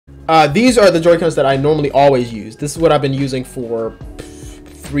These are the Joy-Cons that I normally always use. This is what I've been using for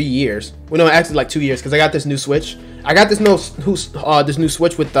 3 years. Well, no, actually like 2 years, because I got this new Switch. I got this new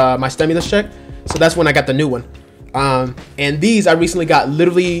Switch with my stimulus check, so that's when I got the new one. And these I recently got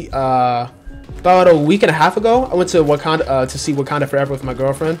literally about a week and a half ago. I went to Wakanda to see Wakanda Forever with my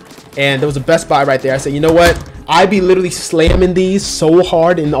girlfriend, and there was a Best Buy right there. I said, you know what? I be literally slamming these so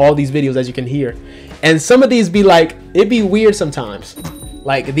hard in all these videos, as you can hear. And some of these be like, it'd be weird sometimes.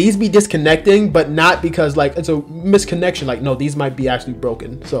 Like, these be disconnecting, but not because, like, it's a misconnection. Like, no, these might be actually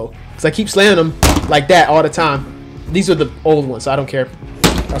broken. So, because I keep slamming them like that all the time. These are the old ones, so I don't care.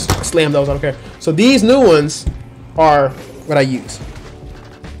 I slam those, I don't care. So, these new ones are what I use.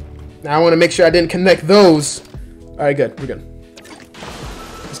 Now, I want to make sure I didn't connect those. All right, good. We're good.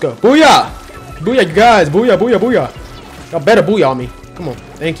 Let's go. Booyah! Booyah, you guys. Booyah, booyah, booyah. Y'all better booyah me. Come on.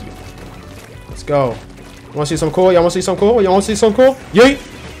 Thank you. Let's go. You want to see some cool? Y'all want to see some cool? Y'all want to see some cool? Yeet!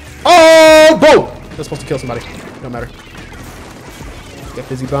 Oh, boom! That's supposed to kill somebody. Don't matter. Get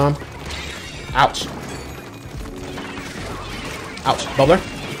fizzy bomb. Ouch. Ouch. Bubbler.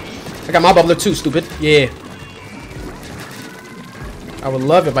 I got my bubbler too, stupid. Yeah. I would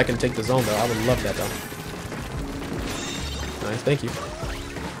love if I can take the zone, though. I would love that, though. Nice. Thank you.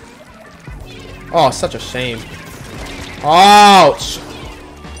 Oh, such a shame. Ouch!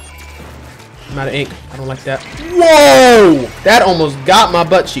 I'm out of ink. I don't like that. Whoa! That almost got my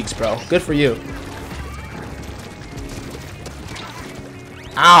butt cheeks, bro. Good for you.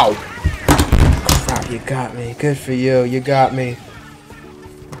 Ow! Oh, you got me. Good for you. You got me.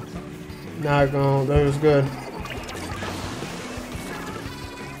 Not going. That was good.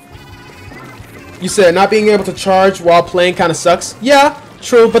 You said not being able to charge while playing kind of sucks. Yeah,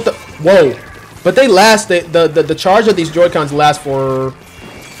 true. But the whoa. But they last. The charge of these Joy-Cons last for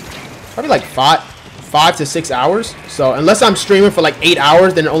probably like 5 to 6 hours. So unless I'm streaming for like 8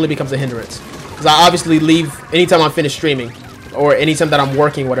 hours, then it only becomes a hindrance. Because I obviously leave anytime I'm finished streaming, or anytime that I'm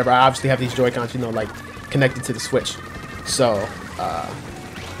working, whatever. I obviously have these Joy-Cons, you know, like connected to the Switch. So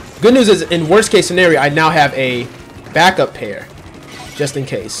good news is, in worst case scenario, I now have a backup pair, just in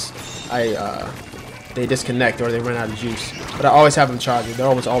case they disconnect or they run out of juice. But I always have them charged. They're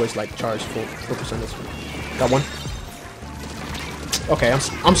always like charged full percentage. Got one. Okay,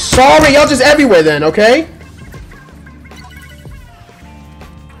 I'm sorry, y'all just everywhere then, okay?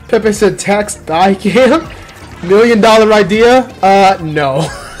 Pepe said tax die cam. $1 million idea? No.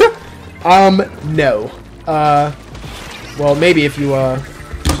 No. Well, maybe if you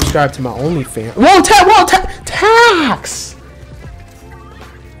subscribe to my OnlyFans. Whoa, tax!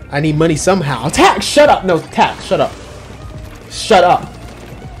 I need money somehow. Tax, shut up. No, tax, shut up. Shut up.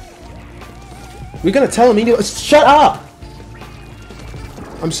 We're gonna tell him, shut up.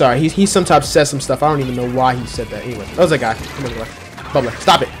 I'm sorry, he sometimes says some stuff. I don't even know why he said that. Anyway, that was that guy. I'm gonna go away. Bubbler,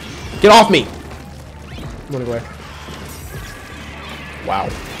 stop it. Get off me. I'm gonna go away. Wow.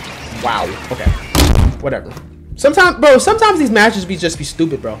 Wow. Okay. Whatever. Sometimes these matches just be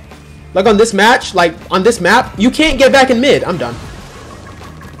stupid, bro. Like on this match, like on this map, you can't get back in mid. I'm done.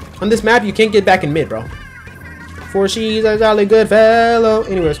 On this map, you can't get back in mid, bro. For she's a jolly good fellow.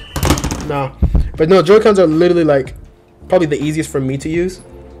 Anyways, no. But no, Joy-Cons are literally like probably the easiest for me to use.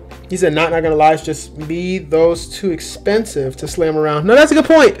 He said, not gonna lie, it's just me. Those too expensive to slam around. No, that's a good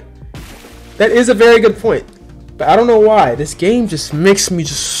point. That is a very good point. But I don't know why. This game just makes me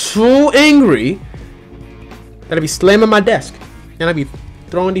just so angry that I be slamming my desk and I be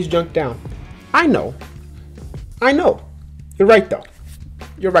throwing these junk down. I know. I know. You're right though.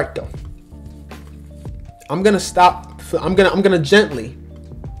 You're right though. I'm gonna stop. I'm gonna gently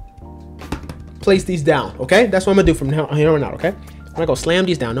place these down. Okay, that's what I'm gonna do from here on out. Okay, I'm gonna go slam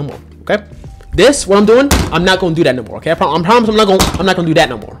these down no more. Okay, this what I'm doing. I'm not gonna do that no more. Okay, I promise I'm not gonna do that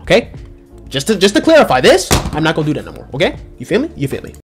no more. Okay, just to clarify this, I'm not gonna do that no more. Okay, you feel me? You feel me?